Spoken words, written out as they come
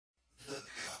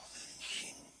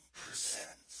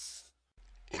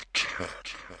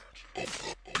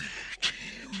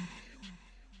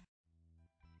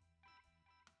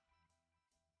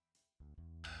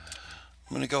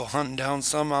gonna go hunting down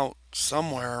some out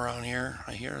somewhere around here.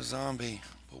 I hear a zombie,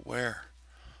 but where?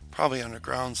 Probably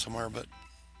underground somewhere, but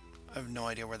I have no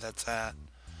idea where that's at.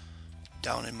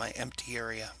 Down in my empty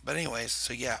area. But anyways,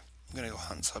 so yeah, I'm gonna go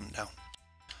hunt something down.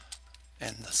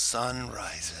 And the sun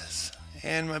rises.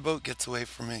 And my boat gets away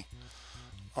from me.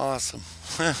 Awesome.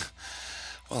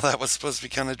 Well, that was supposed to be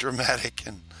kind of dramatic,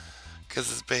 and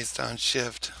because it's based on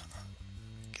shift.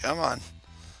 Come on.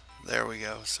 There we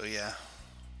go. So yeah.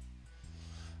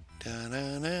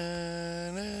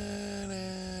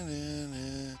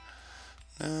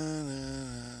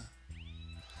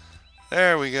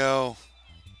 There we go.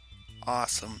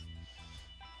 Awesome.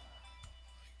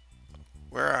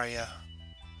 Where are you?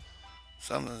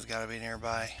 Something's got to be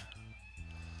nearby.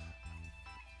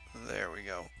 There we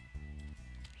go.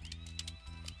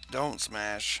 Don't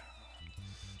smash.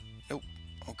 Nope.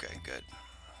 Okay, good.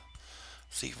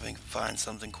 See if we can find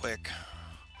something quick.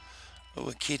 Oh,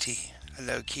 a kitty.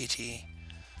 Hello, kitty.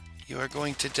 You are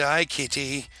going to die,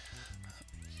 kitty.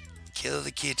 Kill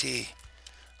the kitty.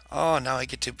 Oh, now I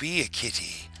get to be a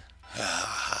kitty.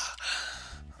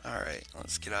 Alright,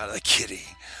 let's get out of the kitty.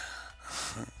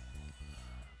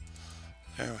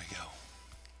 There we go.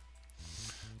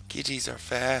 Kitties are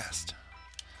fast.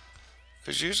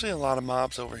 There's usually a lot of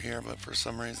mobs over here, but for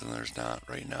some reason there's not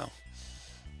right now.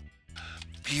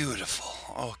 Beautiful.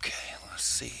 Okay, let's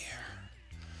see here.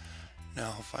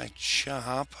 Now if I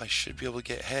chop, I should be able to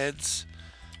get heads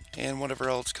and whatever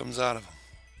else comes out of them.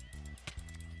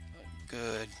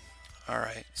 Good.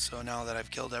 Alright, so now that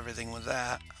I've killed everything with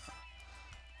that,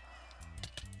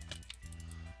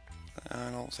 I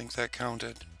don't think that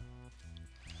counted.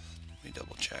 Let me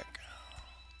double check.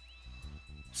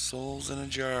 Souls in a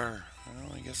jar.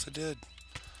 Well, I guess I did.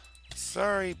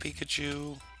 Sorry,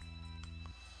 Pikachu.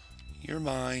 You're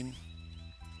mine.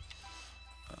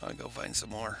 I'll go find some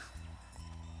more.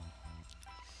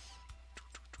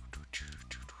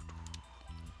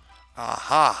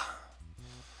 Aha!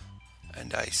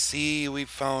 And I see we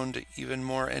found even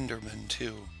more Endermen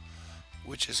too,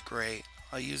 which is great.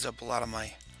 I'll use up a lot of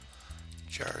my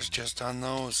jars just on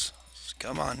those.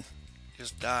 Come on,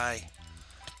 just die.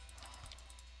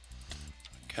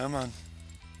 Come on.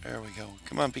 There we go.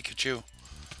 Come on, Pikachu.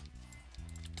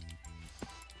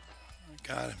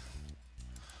 Got him.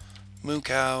 Moo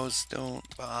cows, don't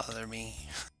bother me.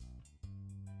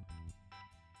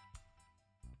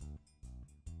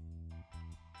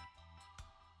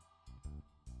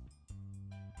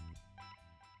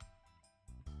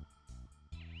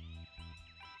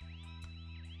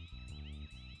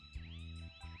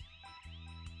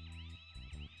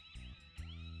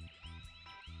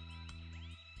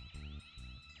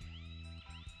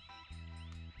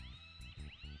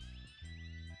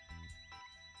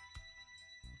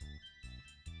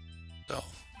 So,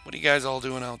 what are you guys all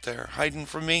doing out there? Hiding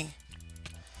from me?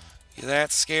 You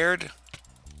that scared?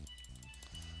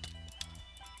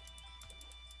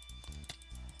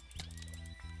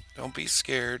 Don't be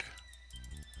scared.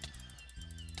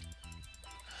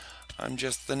 I'm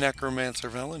just the Necromancer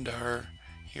Velendar,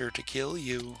 here to kill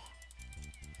you.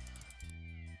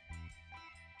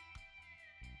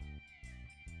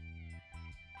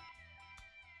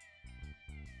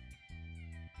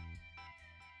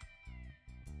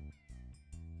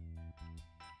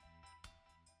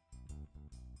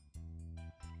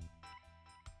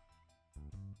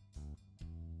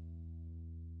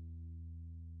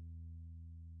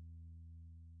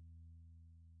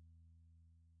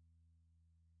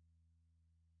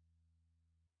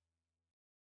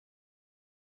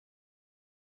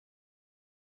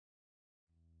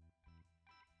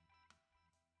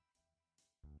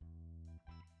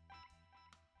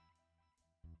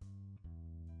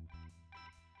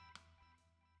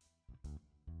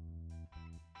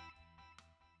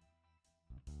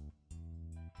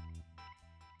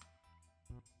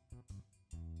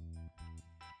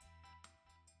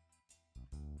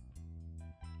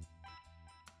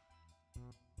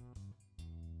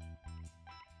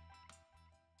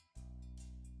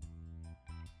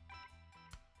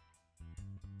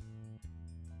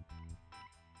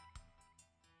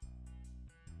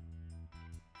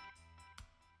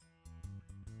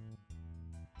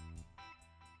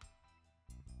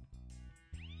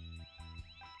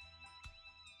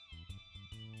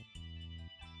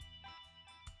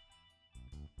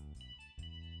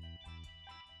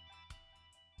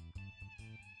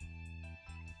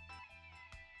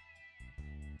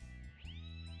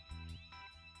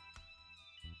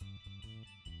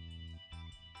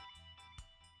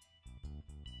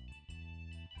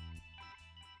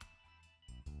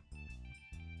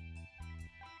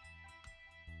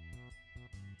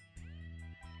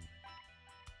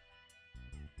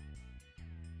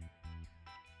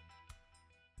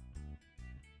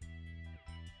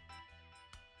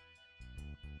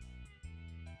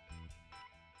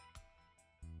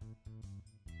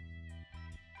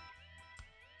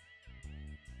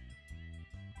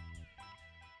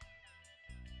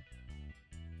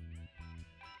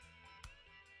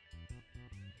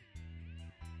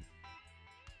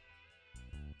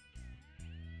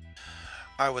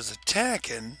 I was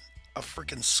attacking a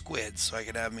freaking squid so I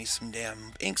could have me some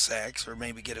damn ink sacs or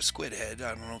maybe get a squid head.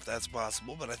 I don't know if that's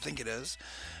possible, but I think it is.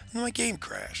 And then my game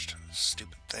crashed.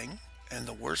 Stupid thing. And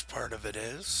the worst part of it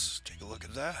is, take a look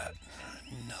at that.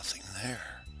 Nothing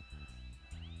there.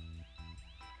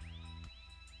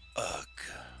 Ugh.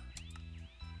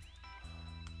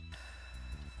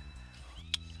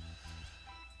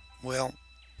 Well,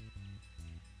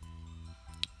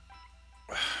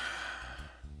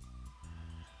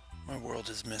 my world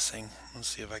is missing. Let's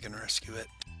see if I can rescue it.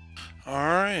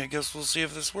 Alright, I guess we'll see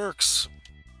if this works.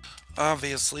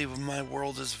 Obviously, my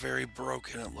world is very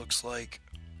broken, it looks like.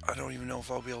 I don't even know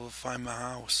if I'll be able to find my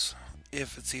house.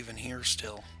 If it's even here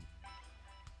still.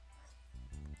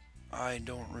 I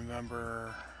don't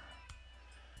remember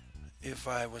if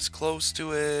I was close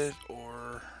to it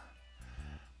or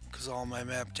because all my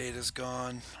map data is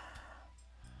gone.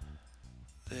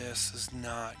 This is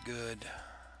not good.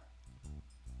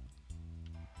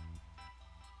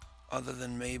 Other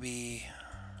than maybe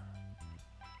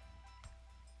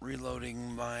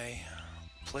reloading my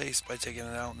place by taking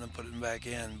it out and then putting it back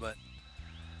in, but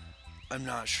I'm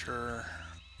not sure.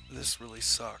 This really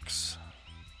sucks.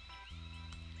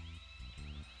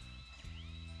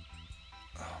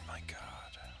 Oh my god.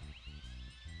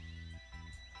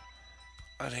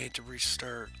 I'd hate to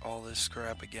restart all this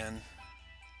crap again.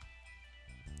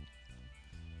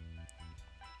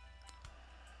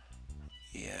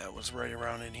 Yeah, it was right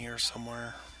around in here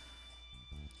somewhere.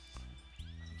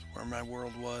 That's where my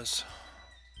world was.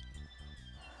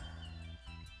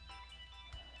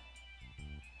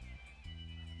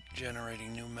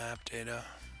 Generating new map data.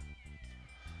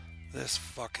 This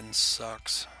fucking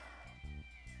sucks.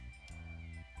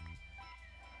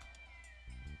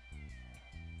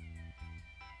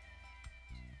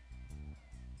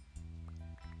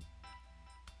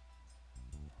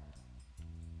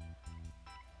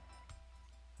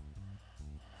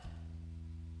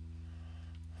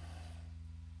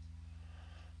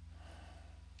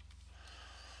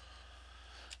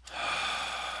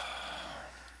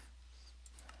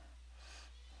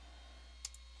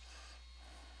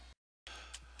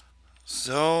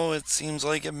 So, it seems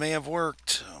like it may have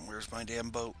worked. Where's my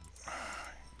damn boat?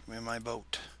 Give me my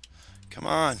boat. Come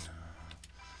on.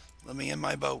 Let me in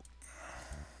my boat.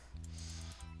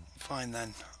 Fine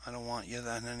then. I don't want you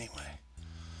then anyway.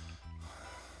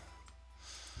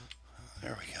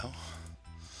 There we go.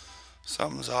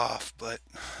 Something's off, but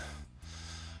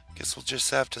guess we'll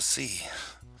just have to see.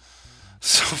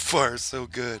 So far, so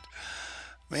good.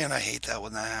 Man, I hate that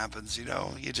when that happens, you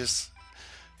know?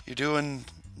 You're doing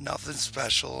nothing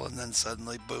special, and then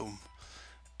suddenly, boom.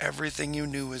 Everything you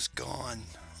knew is gone.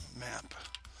 Map.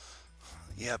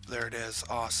 Yep, there it is.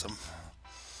 Awesome.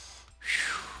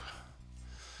 Whew.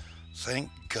 Thank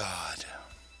God.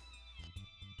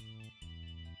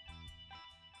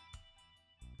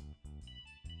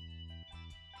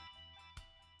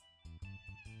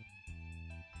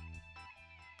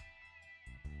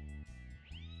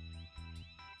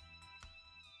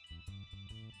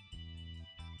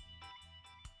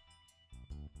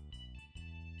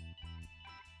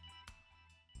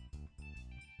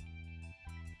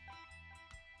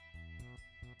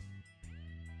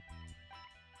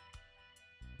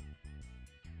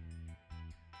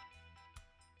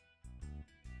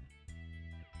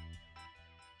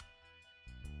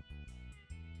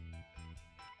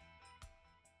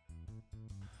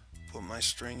 Put my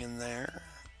string in there,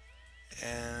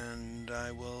 and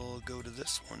I will go to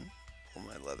this one. Pull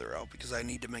my leather out because I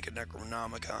need to make a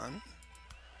Necronomicon.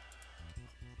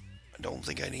 I don't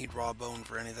think I need raw bone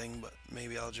for anything, but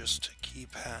maybe I'll just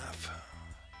keep half.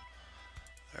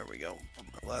 There we go.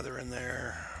 Put my leather in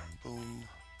there. Boom.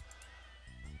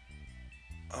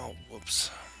 Oh, whoops.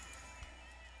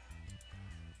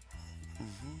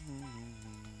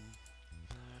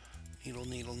 Needle,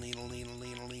 needle, needle, needle,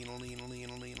 needle, needle, needle,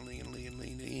 needle, needle,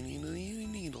 needle, needle,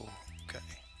 needle. Okay.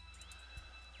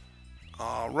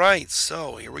 Alright,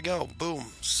 so here we go. Boom.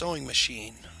 Sewing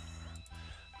machine.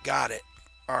 Got it.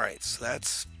 Alright, so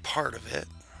that's part of it.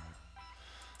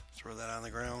 Throw that on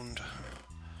the ground.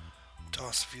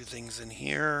 Toss a few things in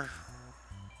here.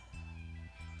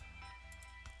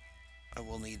 I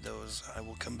will need those. I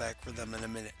will come back for them in a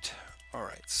minute.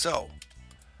 Alright, so.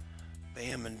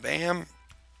 Bam and bam.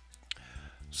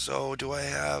 So, do I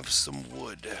have some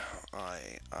wood? There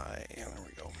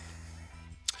we go.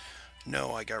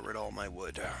 No, I got rid of all my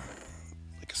wood.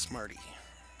 Like a smarty.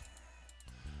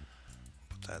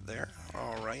 Put that there.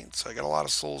 Alright, so I got a lot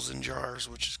of souls in jars,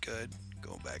 which is good.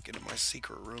 Go back into my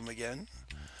secret room again.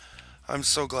 I'm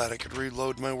so glad I could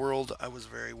reload my world. I was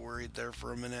very worried there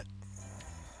for a minute.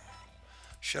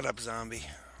 Shut up, zombie.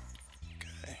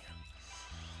 Okay.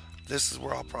 This is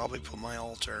where I'll probably put my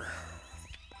altar.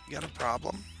 You got a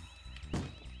problem?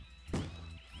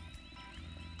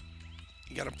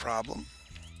 You got a problem?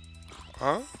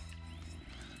 Huh?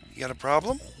 You got a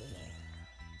problem?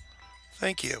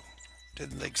 Thank you.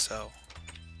 Didn't think so.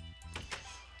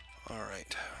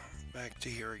 Alright. Back to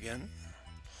here again.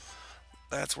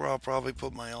 That's where I'll probably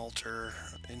put my altar,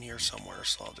 in here somewhere,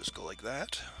 so I'll just go like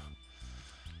that.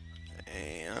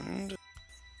 And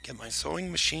get my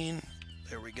sewing machine.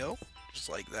 There we go. Just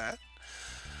like that.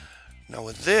 Now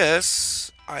with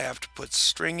this, I have to put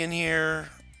string in here,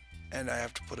 and I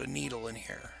have to put a needle in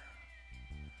here.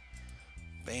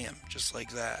 Bam, just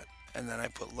like that. And then I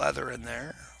put leather in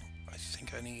there. I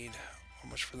think I need, how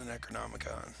much for the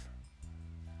Necronomicon?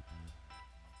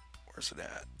 Where's it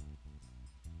at?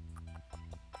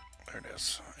 There it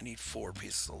is. I need 4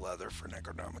 pieces of leather for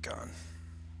Necronomicon.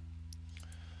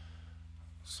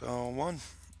 So, 1.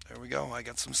 There we go. I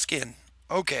got some skin.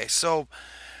 Okay, so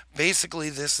basically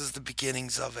this is the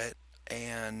beginnings of it.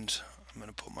 And I'm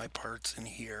going to put my parts in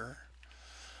here.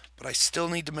 But I still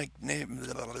need to make my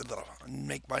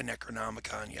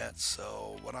Necronomicon yet.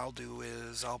 So what I'll do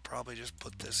is I'll probably just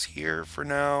put this here for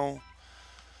now.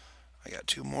 I got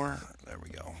 2 more. There we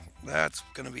go. That's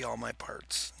going to be all my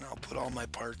parts. And I'll put all my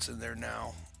parts in there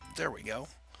now. There we go.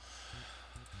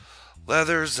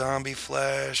 Leather, zombie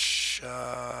flesh,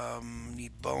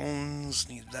 need bones,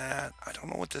 need that. I don't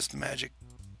know what this magic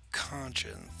conch.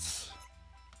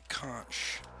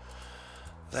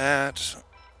 That.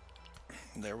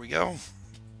 There we go.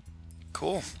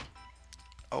 Cool.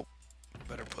 Oh,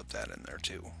 better put that in there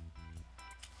too.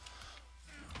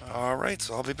 Alright,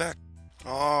 so I'll be back.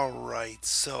 Alright,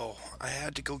 so I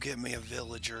had to go get me a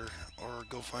villager, or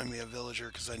go find me a villager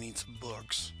because I need some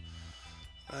books.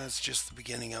 That's just the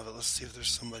beginning of it. Let's see if there's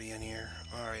somebody in here.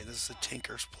 Alright, this is a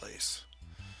tinker's place.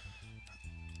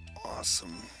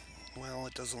 Awesome. Well,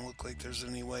 it doesn't look like there's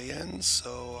any way in,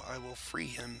 so I will free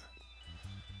him.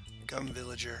 Come,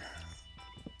 villager.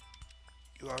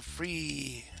 You are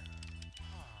free.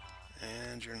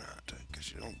 And you're not,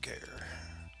 because you don't care.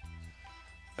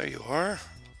 There you are.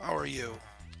 How are you?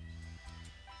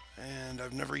 And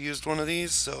I've never used one of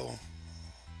these, so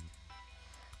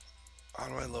how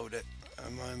do I load it?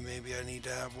 Maybe I need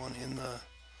to have one in the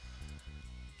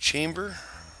chamber?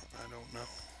 I don't know.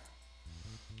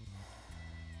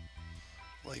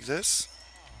 Like this?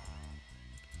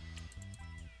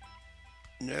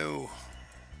 No.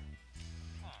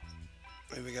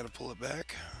 Maybe I gotta pull it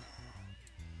back.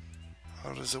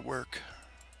 How does it work?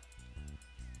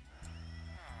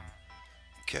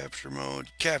 Capture mode.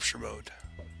 Capture mode.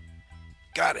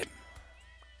 Got him.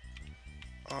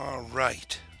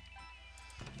 Alright.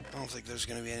 I don't think there's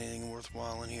going to be anything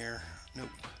worthwhile in here. Nope.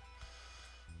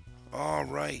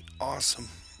 Alright. Awesome.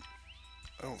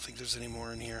 I don't think there's any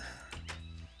more in here.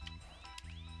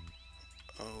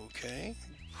 Okay.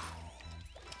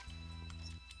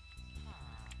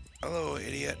 Hello,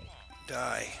 idiot.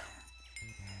 Die.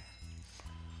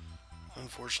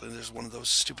 Unfortunately, there's one of those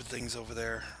stupid things over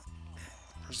there.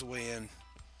 Where's the way in?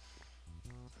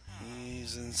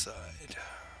 He's inside.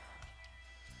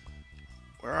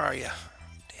 Where are you?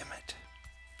 Damn it.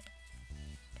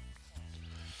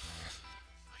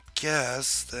 I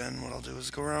guess then what I'll do is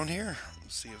go around here.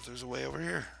 See if there's a way over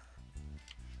here.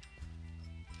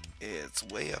 It's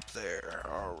way up there.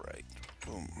 Alright.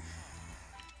 Boom.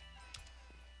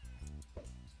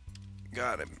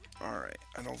 Got him. Alright.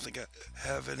 I don't think I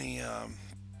have any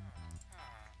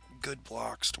good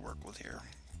blocks to work with here.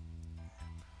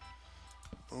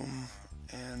 Boom.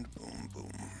 And boom,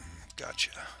 boom.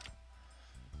 Gotcha.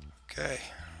 Okay.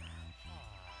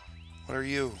 What are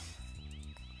you?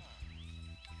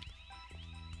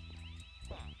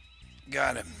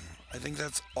 Got him. I think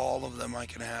that's all of them I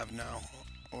can have now.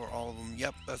 Or all of them.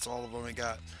 Yep, that's all of them I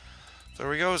got. There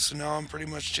we go. So now I'm pretty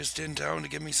much just in town to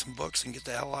get me some books and get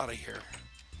the hell out of here.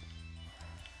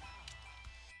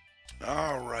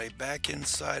 Alright, back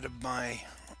inside of my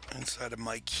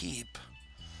keep.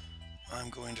 I'm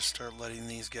going to start letting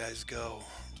these guys go.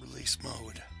 Release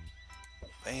mode.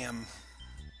 Bam.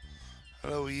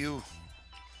 Hello, you.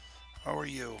 How are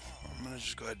you? I'm going to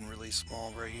just go ahead and release them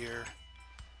all right here.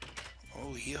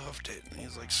 Oh, he huffed it.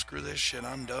 He's like, screw this shit,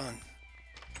 I'm done.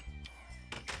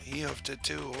 He huffed it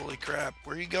too. Holy crap.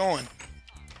 Where are you going?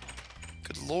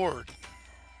 Good lord.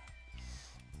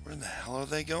 Where the hell are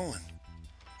they going?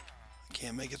 I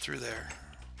can't make it through there.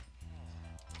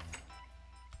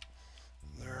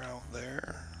 They're out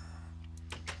there.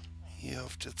 He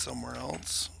huffed it somewhere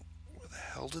else. Where the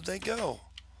hell did they go?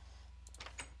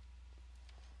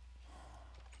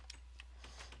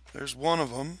 There's one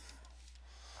of them.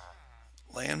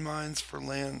 Landmines for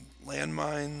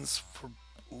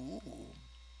ooh,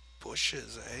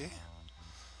 bushes, eh?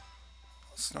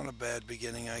 It's not a bad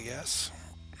beginning, I guess.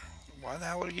 Why the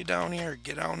hell are you down here?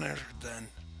 Get down there then.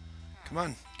 Come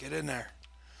on, get in there.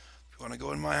 If you want to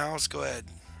go in my house, go ahead.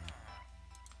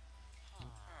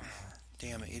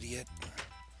 Damn idiot.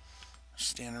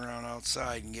 Stand around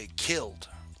outside and get killed.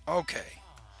 Okay.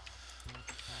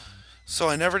 So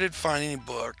I never did find any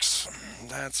books.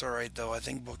 That's alright though. I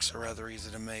think books are rather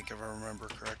easy to make if I remember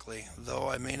correctly. Though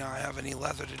I may not have any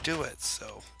leather to do it,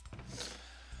 so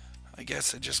I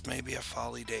guess it just may be a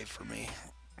folly day for me.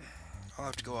 I'll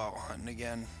have to go out hunting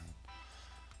again.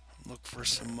 Look for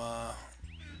some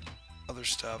other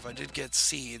stuff. I did get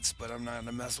seeds, but I'm not going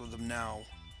to mess with them now.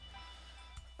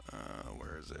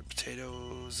 Where is it?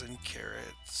 Potatoes and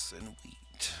carrots and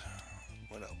wheat.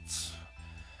 What else?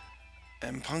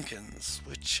 And pumpkins,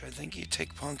 which I think you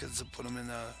take pumpkins and put them in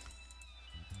a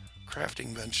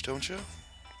crafting bench, don't you?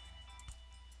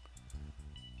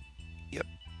 Yep.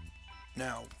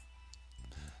 Now,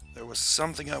 there was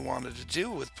something I wanted to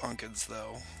do with pumpkins,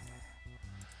 though.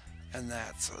 And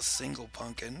that's a single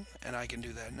pumpkin, and I can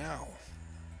do that now.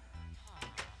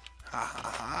 Ha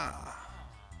ha ha.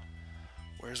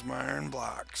 Where's my iron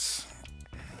blocks?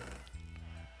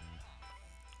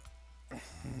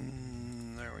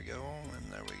 There we go,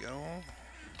 and there we go.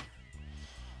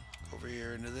 Over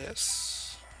here into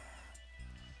this.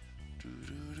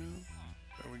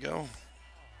 There we go.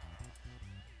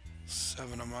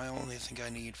 7 of them. I only think I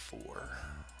need 4.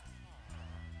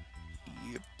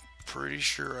 Yep, pretty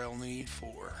sure I only need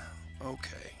 4.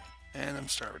 Okay, and I'm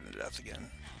starving to death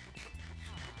again.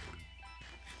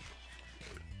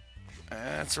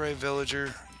 That's right,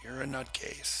 villager. You're a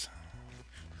nutcase.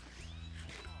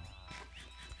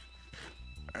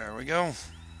 There we go.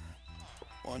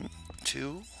 1,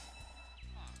 2,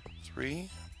 3,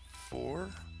 4.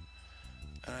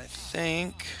 And I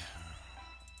think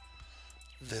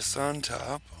this on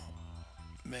top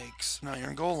makes an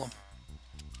iron golem.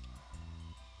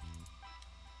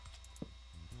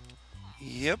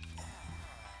 Yep.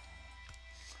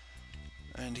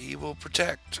 And he will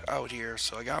protect out here.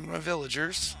 So I got my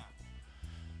villagers.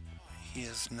 He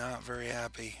is not very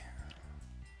happy.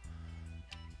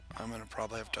 I'm gonna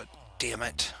probably have to... Damn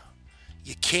it.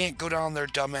 You can't go down there,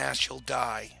 dumbass. You'll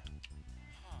die.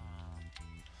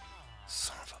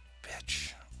 Son of a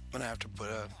bitch. I'm gonna have to put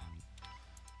a...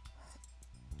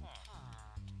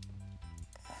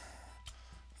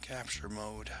 capture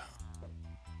mode.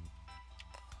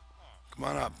 Come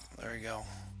on up. There you go.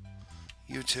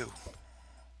 You too.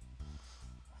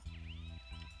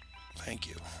 Thank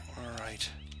you. Alright.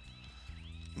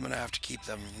 I'm gonna have to keep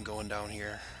them from going down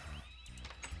here.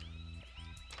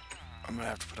 I'm gonna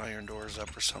have to put iron doors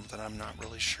up or something. I'm not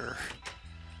really sure.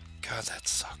 God, that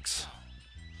sucks.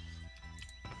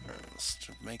 Alright, let's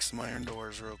make some iron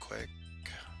doors real quick.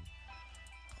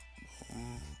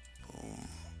 Boom, boom,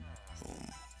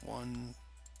 boom. 1,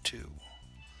 2.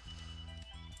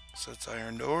 So that's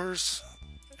iron doors.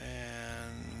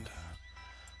 And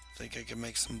I think I can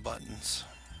make some buttons.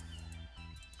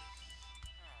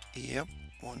 Yep,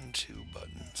 1, 2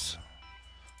 buttons.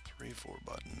 3, 4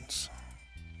 buttons.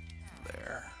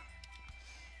 There.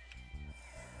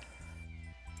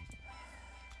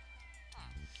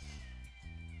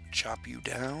 Chop you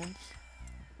down.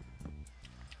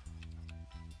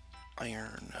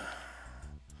 Iron.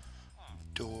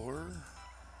 Door.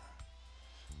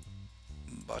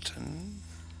 Button.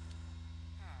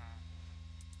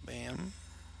 Bam.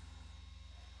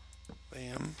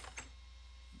 Bam.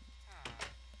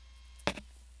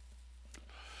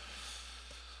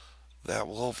 That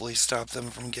will hopefully stop them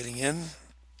from getting in.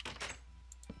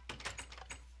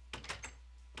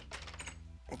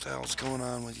 What the hell's going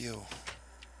on with you?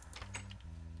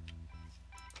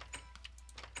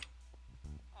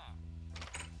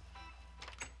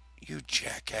 You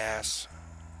jackass.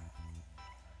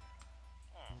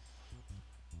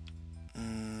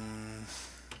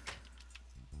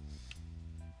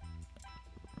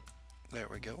 There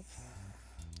we go.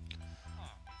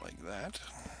 Like that.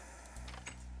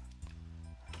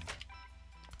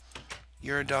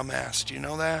 You're a dumbass. Do you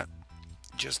know that?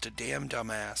 Just a damn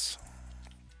dumbass.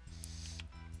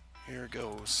 Here it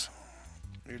goes.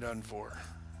 You're done for.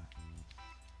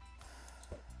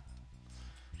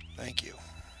 Thank you.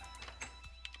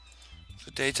 Is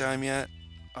it daytime yet?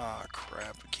 Ah,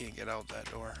 crap. I can't get out that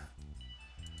door.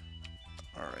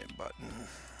 Alright, button.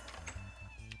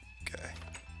 Okay.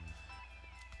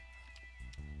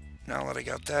 Now that I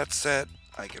got that set,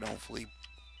 I can hopefully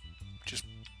just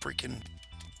freaking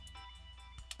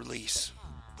release.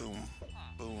 Boom.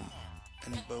 boom,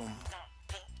 and boom.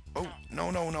 Oh, no,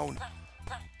 no, no.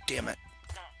 Damn it.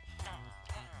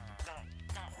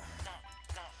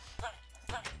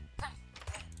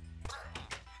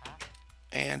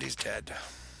 And he's dead.